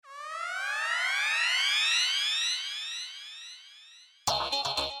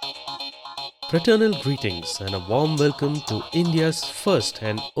Fraternal greetings and a warm welcome to India's first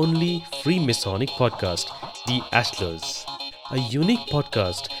and only Freemasonic podcast, The Ashlers, a unique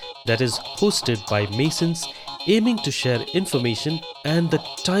podcast that is hosted by Masons aiming to share information and the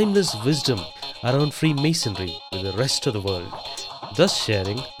timeless wisdom around Freemasonry with the rest of the world, thus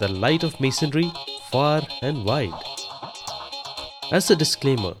sharing the light of Masonry far and wide. As a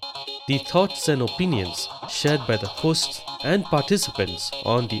disclaimer, the thoughts and opinions shared by the hosts and participants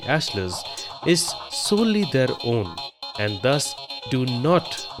on the Ashlers is solely their own and thus do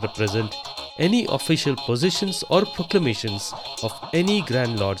not represent any official positions or proclamations of any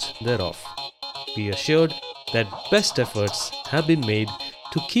Grand Lords thereof. Be assured that best efforts have been made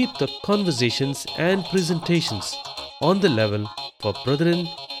to keep the conversations and presentations on the level for brethren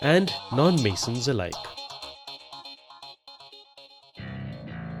and non-Masons alike.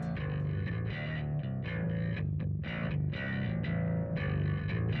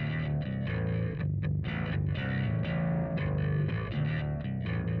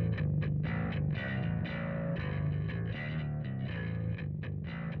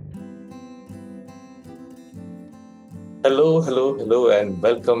 Hello, and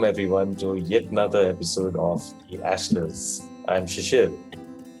welcome everyone to yet another episode of The Ashlers. I'm Shishir.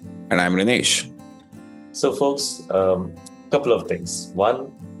 And I'm Rinesh. So, folks, couple of things.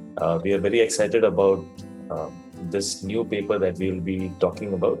 One, we are very excited about this new paper that we'll be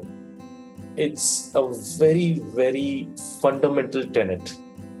talking about. It's a very, very fundamental tenet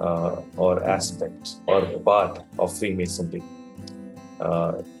or aspect or part of Freemasonry.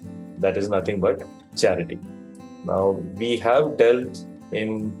 That is nothing but charity. Now, we have dealt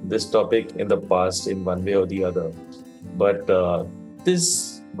in this topic in the past in one way or the other, but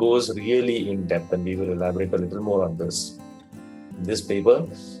this goes really in depth and we will elaborate a little more on this. This paper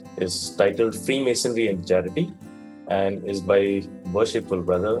is titled Freemasonry and Charity and is by Worshipful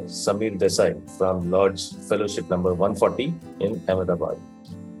Brother Samir Desai from Lord's Fellowship number 140 in Ahmedabad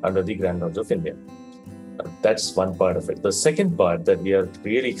under the Grand Lodge of India. That's one part of it. The second part that we are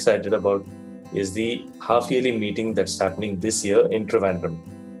really excited about is the half-yearly meeting that's happening this year in Trivandrum.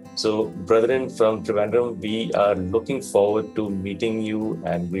 So, brethren from Trivandrum, we are looking forward to meeting you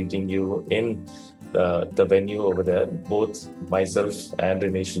and greeting you in the venue over there. Both myself and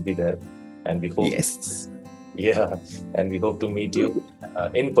Rinesh will be there. And we hope... Yes. Yeah, and we hope to meet you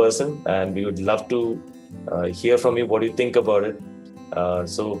in person. And we would love to hear from you what you think about it.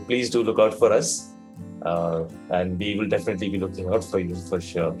 So, please do look out for us. And we will definitely be looking out for you for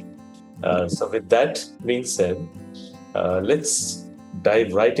sure. So with that being said, let's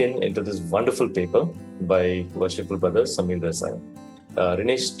dive right into this wonderful paper by Worshipful Brother Samir Desai.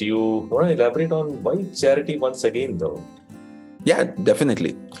 Rinesh, do you want to elaborate on why charity once again though? Yeah,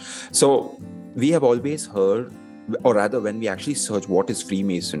 definitely. So we have always heard, or rather when we actually search what is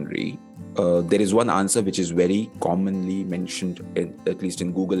Freemasonry, there is one answer which is very commonly mentioned, at least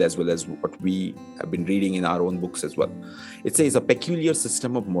in Google, as well as what we have been reading in our own books as well. It says a peculiar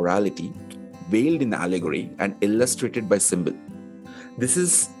system of morality veiled in allegory and illustrated by symbol. This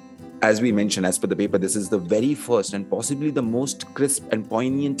is, as we mentioned, as per the paper, this is the very first and possibly the most crisp and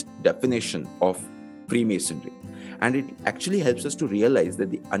poignant definition of Freemasonry. And it actually helps us to realize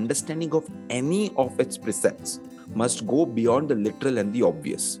that the understanding of any of its precepts must go beyond the literal and the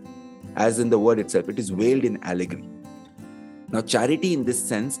obvious. As in the word itself, it is veiled in allegory. Now, charity in this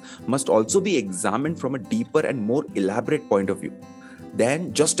sense must also be examined from a deeper and more elaborate point of view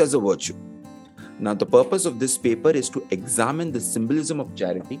than just as a virtue. Now, the purpose of this paper is to examine the symbolism of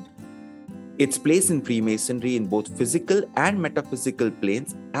charity, its place in Freemasonry in both physical and metaphysical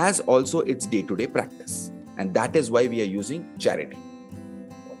planes, as also its day-to-day practice. And that is why we are using charity.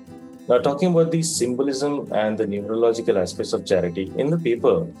 Now, talking about the symbolism and the numerological aspects of charity, in the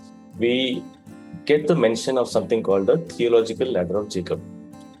paper, we get the mention of something called the theological ladder of Jacob.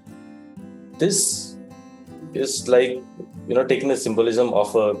 This is like, taking the symbolism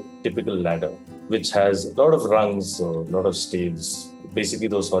of a typical ladder, which has a lot of rungs or a lot of staves, basically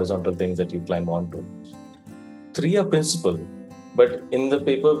those horizontal things that you climb onto. 3 are principal, but in the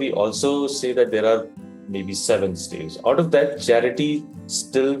paper, we also say that there are maybe 7 staves. Out of that, charity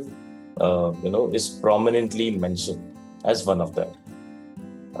still, is prominently mentioned as one of them.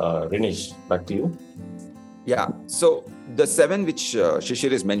 Rinesh, back to you. Yeah, so the 7 which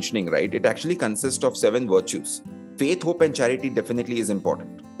Shishir is mentioning, right, it actually consists of 7 virtues. Faith, hope and charity definitely is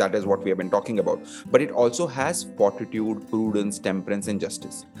important. That is what we have been talking about. But it also has fortitude, prudence, temperance, and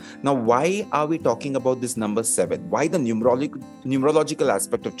justice. Now, why are we talking about this number 7? Why the numerological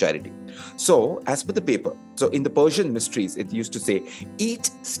aspect of charity? So, as per the paper, so in the Persian mysteries, it used to say each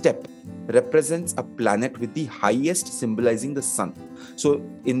step represents a planet with the highest symbolizing the sun. So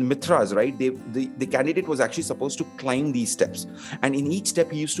in Mithras, right, the candidate was actually supposed to climb these steps. And in each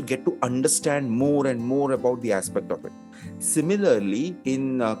step, he used to get to understand more and more about the aspect of it. Similarly, in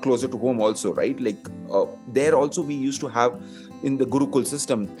closer to home also, right, like there also we used to have in the Gurukul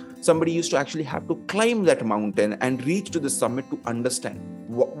system, somebody used to actually have to climb that mountain and reach to the summit to understand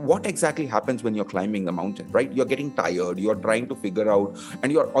what exactly happens when you're climbing the mountain, right? You're getting tired, you're trying to figure out,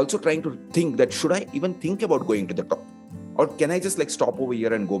 and you're also trying to think that should I even think about going to the top? Or can I just like stop over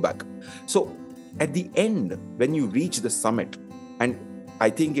here and go back? So at the end, when you reach the summit, and I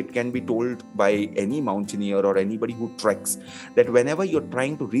think it can be told by any mountaineer or anybody who treks that whenever you're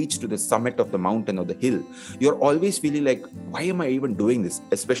trying to reach to the summit of the mountain or the hill, you're always feeling like, why am I even doing this?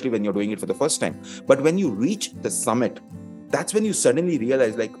 Especially when you're doing it for the first time. But when you reach the summit, that's when you suddenly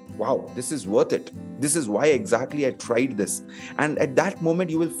realize like, wow, this is worth it. This is why exactly I tried this. And at that moment,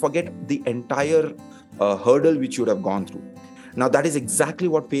 you will forget the entire hurdle which you would have gone through. Now, that is exactly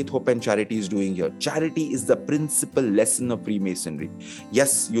what faith, hope, and charity is doing here. Charity is the principal lesson of Freemasonry.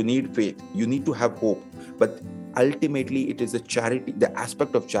 Yes, you need faith, you need to have hope, but ultimately it is the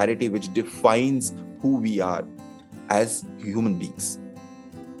aspect of charity which defines who we are as human beings.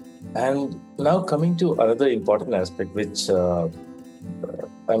 And now coming to another important aspect, which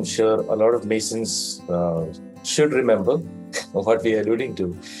I'm sure a lot of Masons should remember what we are alluding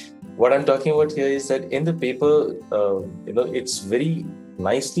to. What I'm talking about here is that in the paper, it's very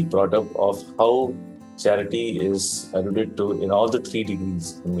nicely brought up of how charity is alluded to in all the 3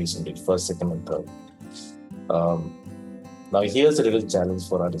 degrees in Masonry, first, second, and third. Now, here's a little challenge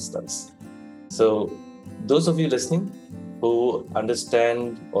for our listeners. So, those of you listening who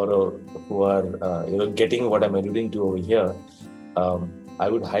understand or who are getting what I'm alluding to over here, I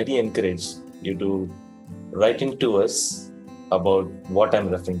would highly encourage you to write into us about what I'm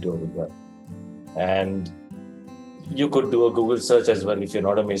referring to over here. And you could do a Google search as well. If you're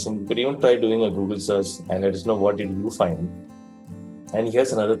not a Mason, you could even try doing a Google search and let us know what did you find. And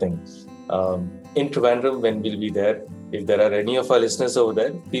here's another thing. In Trivandrum, when we'll be there, if there are any of our listeners over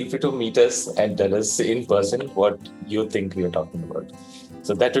there, feel free to meet us and tell us in person what you think we are talking about.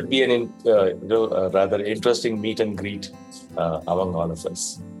 So that would be a rather interesting meet and greet among all of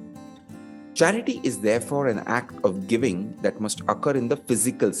us. Charity is therefore an act of giving that must occur in the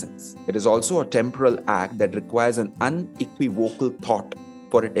physical sense. It is also a temporal act that requires an unequivocal thought,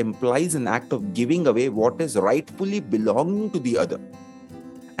 for it implies an act of giving away what is rightfully belonging to the other,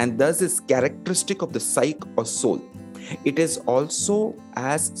 and thus is characteristic of the psyche or soul. It is also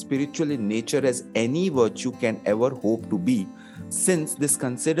as spiritual in nature as any virtue can ever hope to be, since this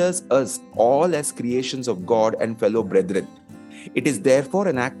considers us all as creations of God and fellow brethren. It is therefore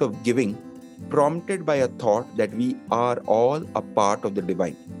an act of giving, prompted by a thought that we are all a part of the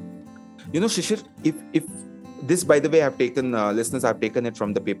divine. Shishir, if this, by the way, I've taken listeners, I've taken it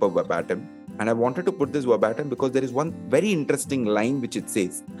from the paper verbatim, and I wanted to put this verbatim because there is one very interesting line which it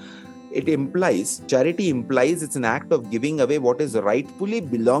says. Charity implies it's an act of giving away what is rightfully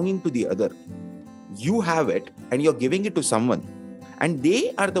belonging to the other. You have it and you're giving it to someone, and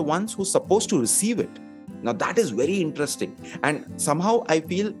they are the ones who are supposed to receive it. Now, that is very interesting. And somehow I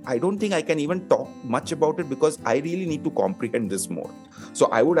feel, I don't think I can even talk much about it because I really need to comprehend this more. So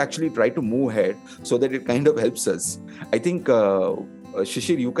I would actually try to move ahead so that it kind of helps us. I think,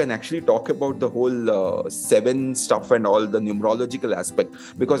 Shishir, you can actually talk about the whole 7 stuff and all the numerological aspect,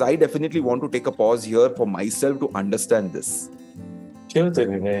 because I definitely want to take a pause here for myself to understand this. Sure,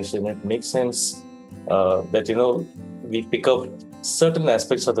 Dinesh, and it makes sense that, we pick up certain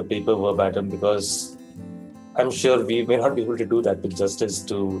aspects of the paper verbatim because I'm sure we may not be able to do that with justice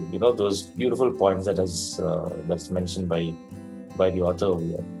to, those beautiful points that's mentioned by the author over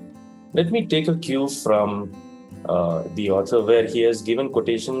here. Let me take a cue from the author where he has given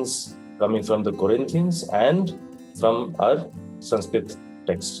quotations coming from the Corinthians and from our Sanskrit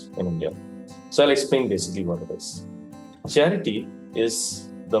text in India. So I'll explain basically what it is. Charity is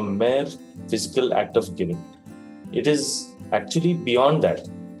the mere physical act of giving. It is actually beyond that.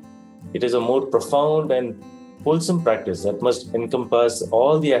 It is a more profound and wholesome practice that must encompass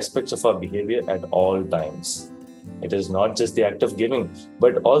all the aspects of our behavior at all times. It is not just the act of giving,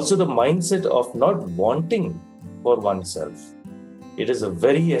 but also the mindset of not wanting for oneself. It is the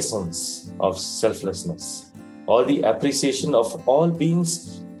very essence of selflessness, or the appreciation of all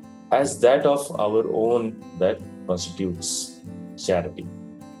beings as that of our own that constitutes charity.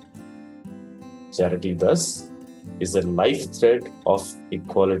 Charity, thus, is the life thread of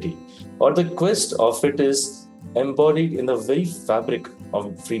equality, or the quest of it is embodied in the very fabric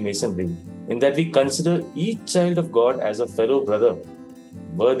of Freemasonry, in that we consider each child of God as a fellow brother,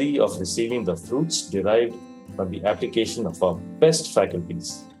 worthy of receiving the fruits derived from the application of our best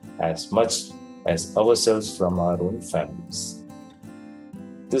faculties, as much as ourselves from our own families.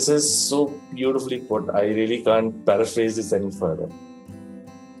 This is so beautifully put. I really can't paraphrase this any further.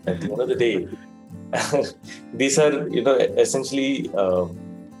 At the end of the day, these are, essentially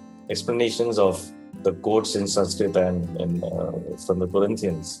explanations of the quotes in Sanskrit and from the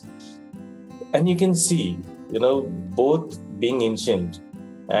Corinthians. And you can see, both being ancient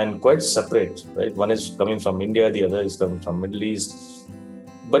and quite separate, right? One is coming from India, the other is coming from Middle East.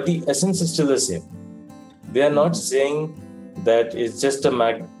 But the essence is still the same. They are not saying that it's just a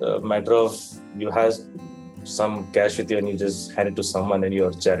matter of you have some cash with you and you just hand it to someone and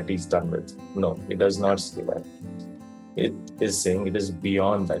your charity is done with. No, it does not say that. It is saying it is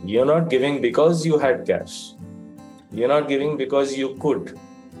beyond that. You're not giving because you had cash. You're not giving because you could.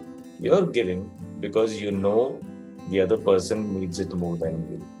 You're giving because you know the other person needs it more than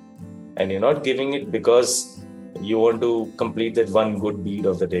you. And you're not giving it because you want to complete that one good deed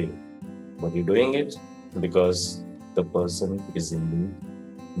of the day. But you're doing it because the person is in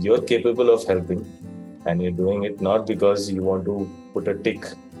need. You're capable of helping, and you're doing it not because you want to put a tick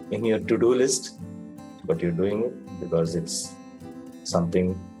in your to-do list, but you're doing it because it's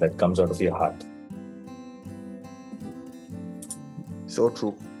something that comes out of your heart. So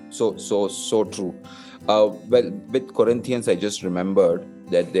true. So true. Well, with Corinthians, I just remembered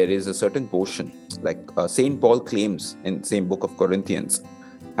that there is a certain portion, like Saint Paul claims in same book of Corinthians,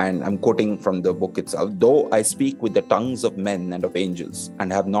 and I'm quoting from the book itself, though I speak with the tongues of men and of angels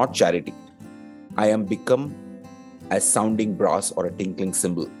and have not charity, I am become as sounding brass or a tinkling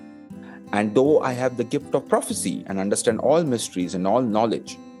cymbal. And though I have the gift of prophecy and understand all mysteries and all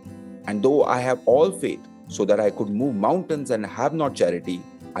knowledge, and though I have all faith so that I could move mountains and have not charity,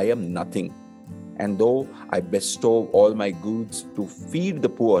 I am nothing. And though I bestow all my goods to feed the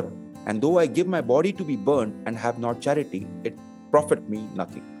poor, and though I give my body to be burned and have not charity, it profit me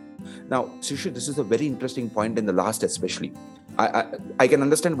nothing. Now, Sishu, this is a very interesting point in the last especially. I can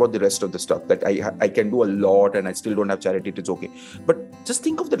understand about the rest of the stuff, that I can do a lot and I still don't have charity, it's okay. But just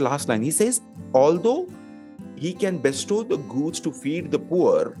think of the last line. He says, although he can bestow the goods to feed the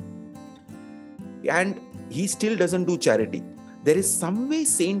poor, and he still doesn't do charity. There is some way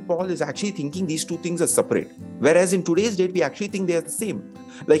Saint Paul is actually thinking these two things are separate. Whereas in today's date, we actually think they are the same.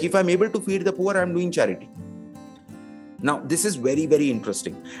 Like if I'm able to feed the poor, I'm doing charity. Now, this is very, very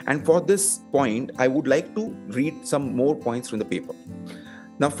interesting. And for this point, I would like to read some more points from the paper.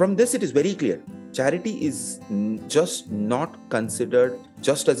 Now, from this, it is very clear. Charity is just not considered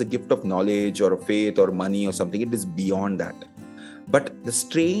just as a gift of knowledge or a faith or money or something. It is beyond that. But the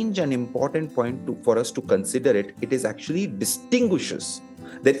strange and important point for us to consider it is actually distinguishes.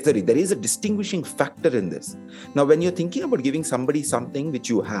 There is a distinguishing factor in this. Now, when you're thinking about giving somebody something which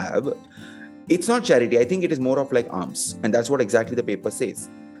you have, it's not charity. I think it is more of like alms. And that's what exactly the paper says.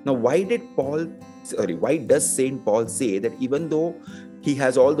 Now, why does Saint Paul say that even though he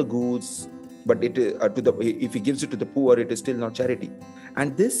has all the goods, but if he gives it to the poor, it is still not charity?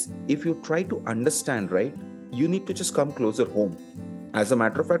 And this, if you try to understand, right, you need to just come closer home. As a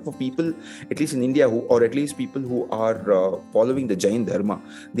matter of fact, for people, at least in India, or at least people who are following the Jain Dharma,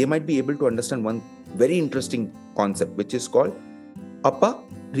 they might be able to understand one very interesting concept, which is called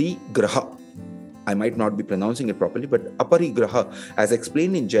aparigraha. I might not be pronouncing it properly, but aparigraha, as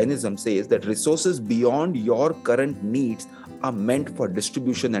explained in Jainism, says that resources beyond your current needs are meant for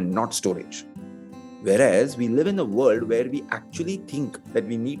distribution and not storage. Whereas we live in a world where we actually think that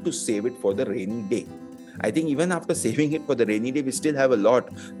we need to save it for the rainy day. I think even after saving it for the rainy day, we still have a lot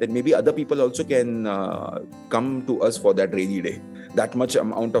that maybe other people also can come to us for that rainy day. That much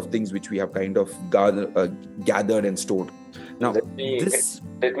amount of things which we have kind of gathered and stored. Now, let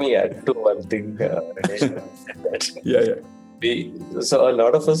me add to one thing. Yeah. So a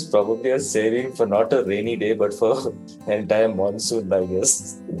lot of us probably are saving for not a rainy day, but for an entire monsoon, I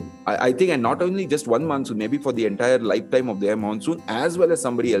guess. I think, and not only just one monsoon, maybe for the entire lifetime of their monsoon, as well as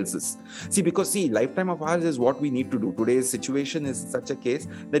somebody else's. Because lifetime of ours is what we need to do. Today's situation is such a case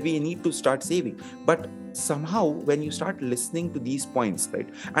that we need to start saving. But somehow, when you start listening to these points, right,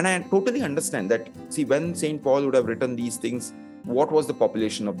 and I totally understand that, when St. Paul would have written these things, what was the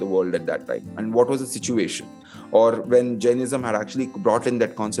population of the world at that time? And what was the situation? Or when Jainism had actually brought in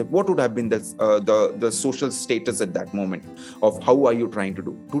that concept, what would have been the social status at that moment of how are you trying to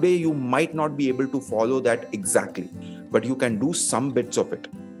do? Today, you might not be able to follow that exactly, but you can do some bits of it.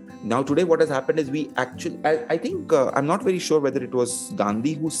 Now today what has happened is we actually, I think, I'm not very sure whether it was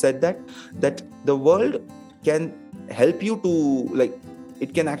Gandhi who said that the world can help you to, like,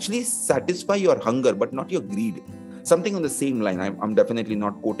 it can actually satisfy your hunger but not your greed. Something on the same line. I'm definitely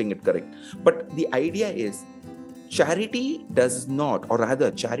not quoting it correct, but the idea is charity does not, or rather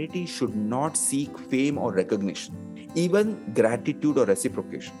charity should not seek fame or recognition, even gratitude or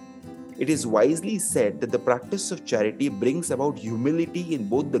reciprocation. It is wisely said that the practice of charity brings about humility in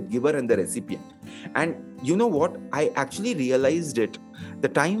both the giver and the recipient. And you know what? I actually realized it the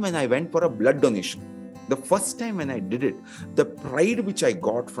time when I went for a blood donation. The first time when I did it, the pride which I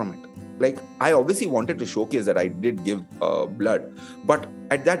got from it. Like, I obviously wanted to showcase that I did give blood. But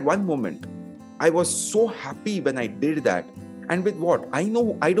at that one moment, I was so happy when I did that. And with what? I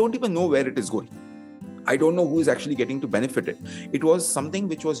don't even know where it is going. I don't know who is actually getting to benefit it. It was something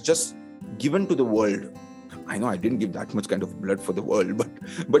which was just given to the world. I know I didn't give that much kind of blood for the world,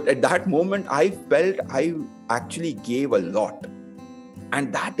 but at that moment, I felt I actually gave a lot.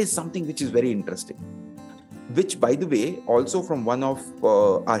 And that is something which is very interesting. Which, by the way, also from one of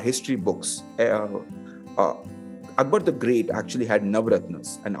our history books, Akbar the Great actually had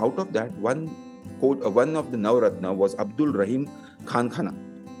Navratnas. And out of that, one of the Navratna was Abdul Rahim Khan Khana.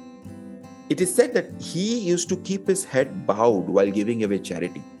 It is said that he used to keep his head bowed while giving away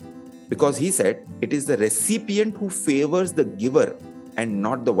charity, because he said it is the recipient who favors the giver and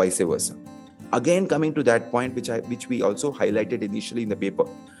not the vice versa. Again, coming to that point which we also highlighted initially in the paper,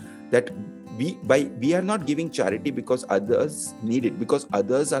 that we are not giving charity because others need it, because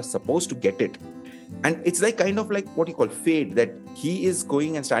others are supposed to get it. And it's like kind of like what you call fate, that he is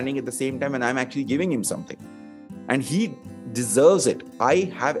going and standing at the same time and I'm actually giving him something. And he deserves it.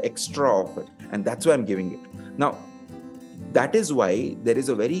 I have extra of it. And that's why I'm giving it. Now, that is why there is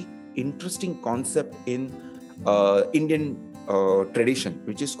a very interesting concept in Indian tradition,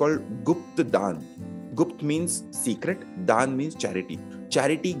 which is called Gupt Dan. Gupt means secret. Dan means charity.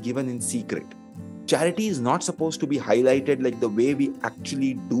 Charity given in secret. Charity is not supposed to be highlighted like the way we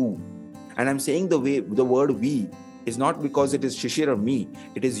actually do. And I'm saying the word we is not because it is Shishir or me.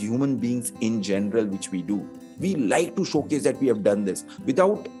 It is human beings in general, which we do. We like to showcase that we have done this.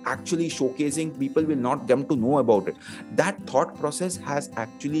 Without actually showcasing, people will not come to know about it. That thought process has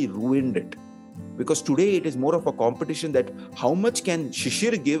actually ruined it. Because today it is more of a competition that how much can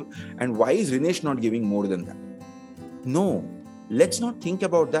Shishir give and why is Rinesh not giving more than that? No, let's not think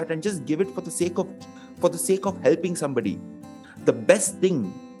about that and just give it for the sake of helping somebody. The best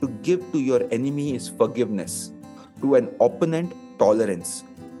thing to give to your enemy is forgiveness, to an opponent tolerance,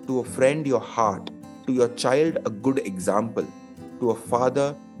 to a friend your heart, to your child a good example, to a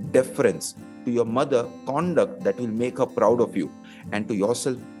father deference, to your mother conduct that will make her proud of you, and to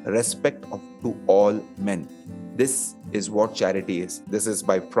yourself respect to all men. This is what charity is. This is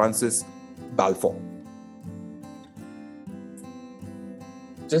by Francis Balfour.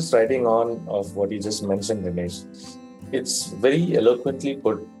 Just writing on of what you just mentioned, Dinesh, it's very eloquently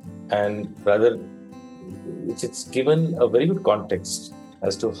put, and rather it's given a very good context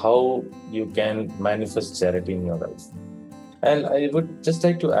as to how you can manifest charity in your life. And I would just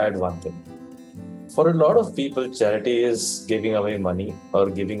like to add one thing. For a lot of people, charity is giving away money or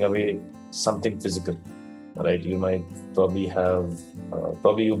giving away something physical, right? You might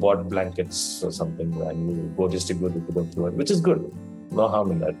probably you bought blankets or something and you go distribute it to the poor, which is good. No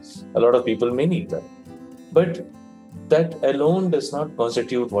harm in that. A lot of people may need that. But that alone does not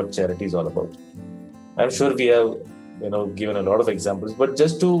constitute what charity is all about. I'm sure we have, given a lot of examples, but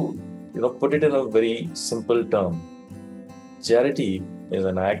just to, put it in a very simple term, charity is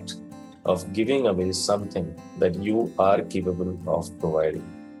an act of giving away something that you are capable of providing.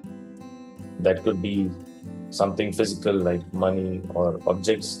 That could be something physical like money or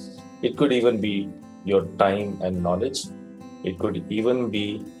objects. It could even be your time and knowledge. It could even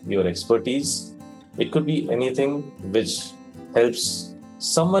be your expertise. It could be anything which helps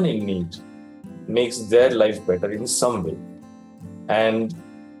someone in need, makes their life better in some way. And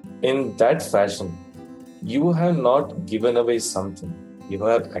in that fashion, you have not given away something. You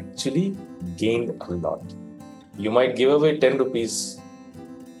have actually gained a lot. You might give away 10 rupees.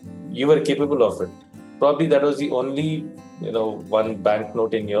 You were capable of it. Probably that was the only, one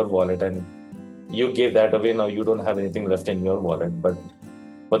banknote in your wallet, and you gave that away. Now you don't have anything left in your wallet. But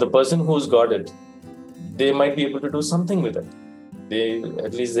for the person who's got it, they might be able to do something with it.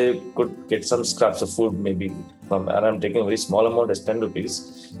 At least they could get some scraps of food, maybe from, and I'm taking a very small amount as 10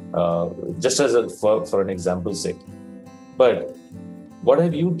 rupees, just as for an example's sake. But what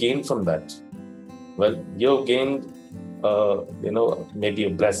have you gained from that? Well, you've gained, maybe a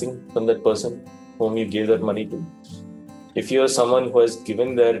blessing from that person whom you gave that money to. If you're someone who has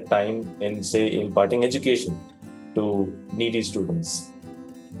given their time in, say, imparting education to needy students,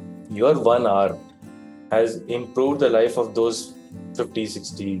 your 1 hour has improved the life of those 50,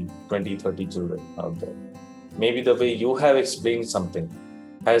 60, 20, 30 children out there. Maybe the way you have explained something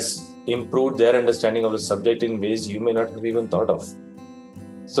has improved their understanding of the subject in ways you may not have even thought of.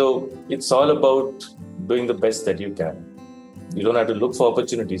 So it's all about doing the best that you can. You don't have to look for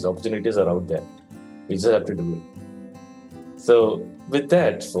opportunities. Opportunities are out there. You just have to do it. So with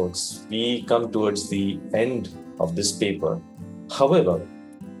that, folks, we come towards the end of this paper. However,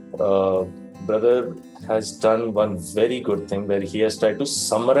 brother has done one very good thing where he has tried to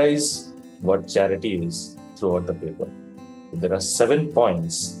summarize what charity is throughout the paper. There are 7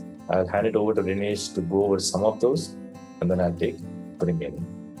 points. I'll hand it over to Dinesh to go over some of those, and then I'll take the remaining.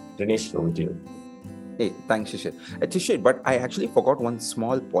 Dinesh, over to you. Hey, thanks, Shishir. Shishir, but I actually forgot one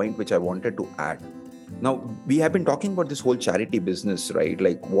small point which I wanted to add. Now, we have been talking about this whole charity business, right?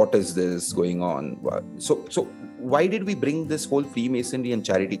 Like, what is this going on? So why did we bring this whole Freemasonry and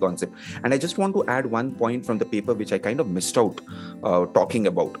charity concept? And I just want to add one point from the paper which I kind of missed out talking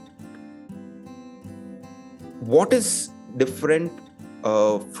about. What is different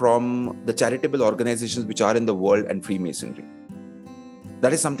from the charitable organizations which are in the world and Freemasonry?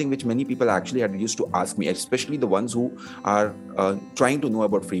 That is something which many people actually had used to ask me, especially the ones who are trying to know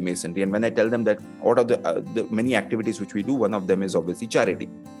about Freemasonry. And when I tell them that what are the many activities which we do, one of them is obviously charity.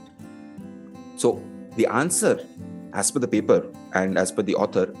 So the answer, as per the paper and as per the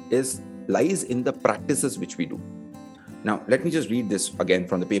author, lies in the practices which we do. Now, let me just read this again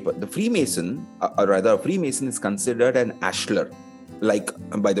from the paper. The Freemason, or rather, a Freemason is considered an ashlar. Like,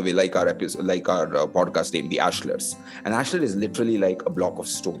 by the way, like our episode, like our podcast name, the ashlars. An ashlar is literally like a block of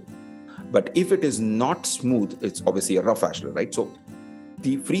stone. But if it is not smooth, it's obviously a rough ashlar, right? So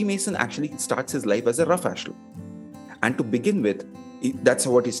the Freemason actually starts his life as a rough ashlar. And to begin with, that's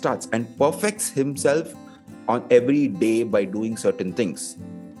what he starts, and perfects himself on every day by doing certain things,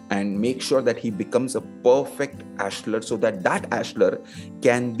 and make sure that he becomes a perfect ashlar, so that ashlar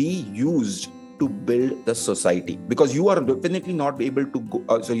can be used to build the society. Because you are definitely not able to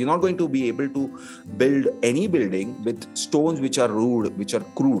go, so you're not going to be able to build any building with stones which are rude, which are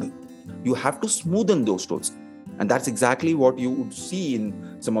crude. You have to smoothen those stones. And that's exactly what you would see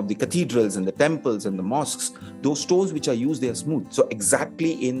in some of the cathedrals and the temples and the mosques. Those stones which are used, they are smooth. So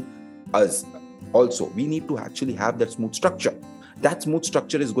exactly in us also, we need to actually have that smooth structure. That smooth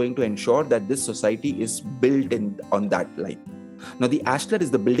structure is going to ensure that this society is built on that line. Now, the ashlar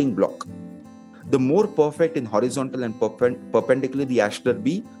is the building block. The more perfect in horizontal and perpendicular the ashlar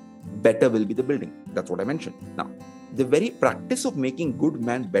be, better will be the building. That's what I mentioned. Now, the very practice of making good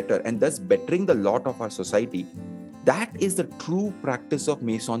man better and thus bettering the lot of our society, that is the true practice of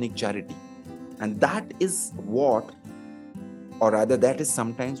Masonic charity. And that is what, or rather that is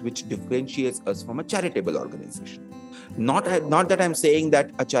sometimes which differentiates us from a charitable organization. Not that I'm saying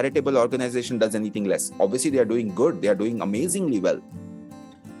that a charitable organization does anything less. Obviously, they are doing good. They are doing amazingly well.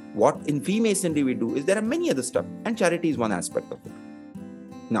 What in Freemasonry we do is there are many other stuff, and charity is one aspect of it.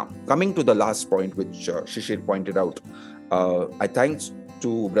 Now, coming to the last point, which Shishir pointed out, I thanks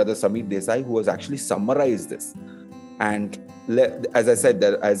to Brother Samir Desai, who has actually summarized this. And as I said,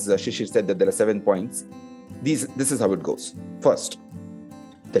 as Shishir said, that there are 7 points. This is how it goes. First,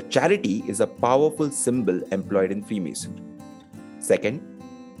 the charity is a powerful symbol employed in Freemasonry. Second,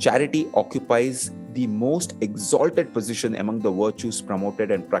 charity occupies the most exalted position among the virtues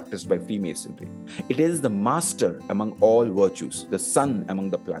promoted and practiced by Freemasonry. It is the master among all virtues, the sun among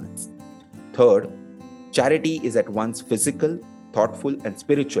the planets. Third, charity is at once physical, thoughtful, and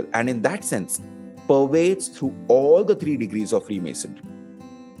spiritual, and in that sense, pervades through all the 3 degrees of Freemasonry.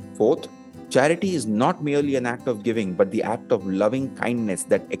 Fourth, charity is not merely an act of giving, but the act of loving kindness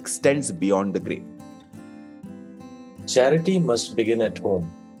that extends beyond the grave. Charity must begin at home,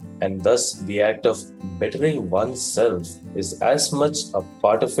 and thus the act of bettering oneself is as much a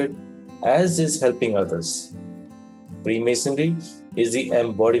part of it as is helping others. Freemasonry is the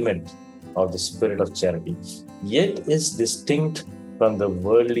embodiment of the spirit of charity, yet is distinct from the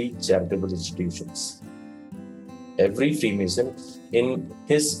worldly charitable institutions. Every Freemason, in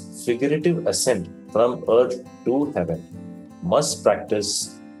his figurative ascent from earth to heaven, must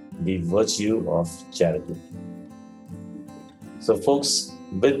practice the virtue of charity. So, folks,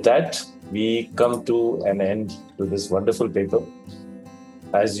 with that, we come to an end to this wonderful paper.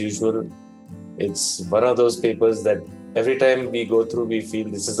 As usual, it's one of those papers that every time we go through, we feel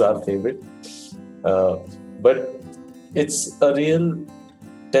this is our favorite. But it's a real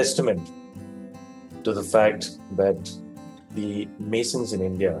testament to the fact that the Masons in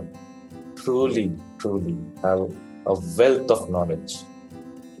India truly have a wealth of knowledge.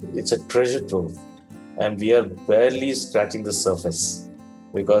 It's a treasure trove, and we are barely scratching the surface,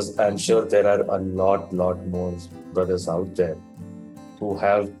 because I'm sure there are a lot more brothers out there who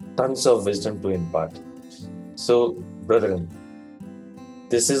have tons of wisdom to impart. So, brethren,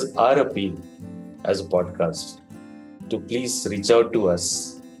 this is our appeal as a podcast to please reach out to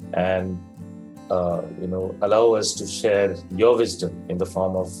us and allow us to share your wisdom in the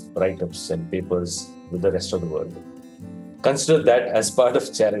form of write-ups and papers with the rest of the world. Consider that as part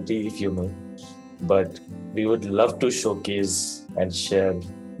of charity, if you may, but we would love to showcase and share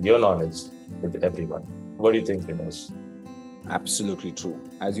your knowledge with everyone. What do you think, Dinesh? Absolutely true.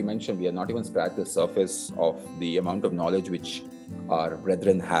 As you mentioned, we have not even scratched the surface of the amount of knowledge which our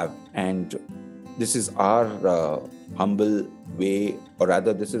brethren have. And this is our humble way, or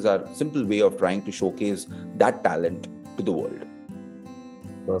rather, this is our simple way of trying to showcase that talent to the world.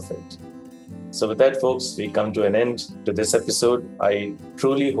 Perfect. So with that, folks, we come to an end to this episode. I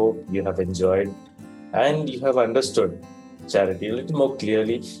truly hope you have enjoyed and you have understood charity a little more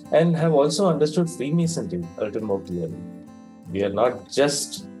clearly and have also understood Freemasonry a little more clearly. We are not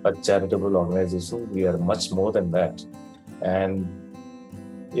just a charitable organization, we are much more than that. And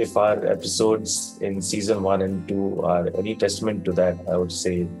if our episodes in season 1 and 2 are any testament to that, I would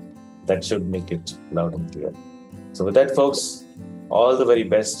say that should make it loud and clear. So with that, folks, all the very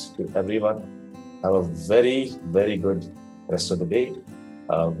best to everyone. Have a very, very good rest of the day.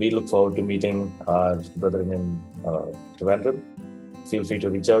 We look forward to meeting our brethren in Trivandrum. Feel free to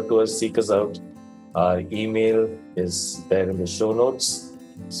reach out to us, seek us out. Our email is there in the show notes.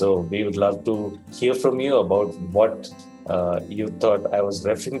 So we would love to hear from you about what you thought I was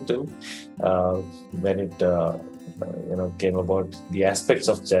referring to when it came about the aspects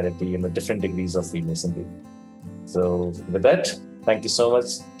of charity in the different degrees of Freemasonry. So with that, thank you so much,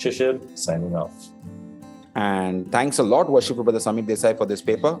 Shishir, signing off. And thanks a lot, Worshipful Brother Samir Desai, for this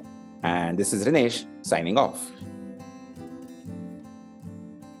paper. And this is Rinesh signing off.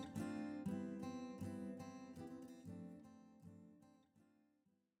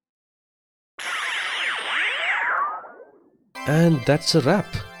 And that's a wrap.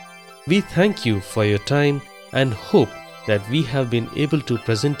 We thank you for your time and hope that we have been able to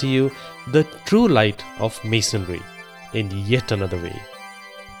present to you the true light of Masonry in yet another way.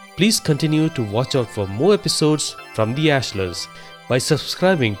 Please continue to watch out for more episodes from the Ashlers by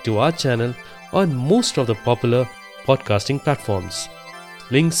subscribing to our channel on most of the popular podcasting platforms.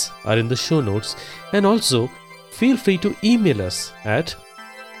 Links are in the show notes, and also feel free to email us at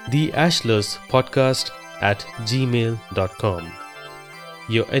theashlerspodcast@gmail.com.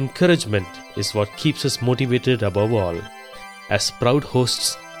 Your encouragement is what keeps us motivated above all. As proud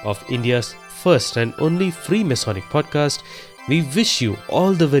hosts of India's first and only Freemasonic podcast, we wish you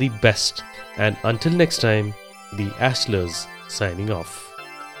all the very best, and until next time, the Ashlers signing off.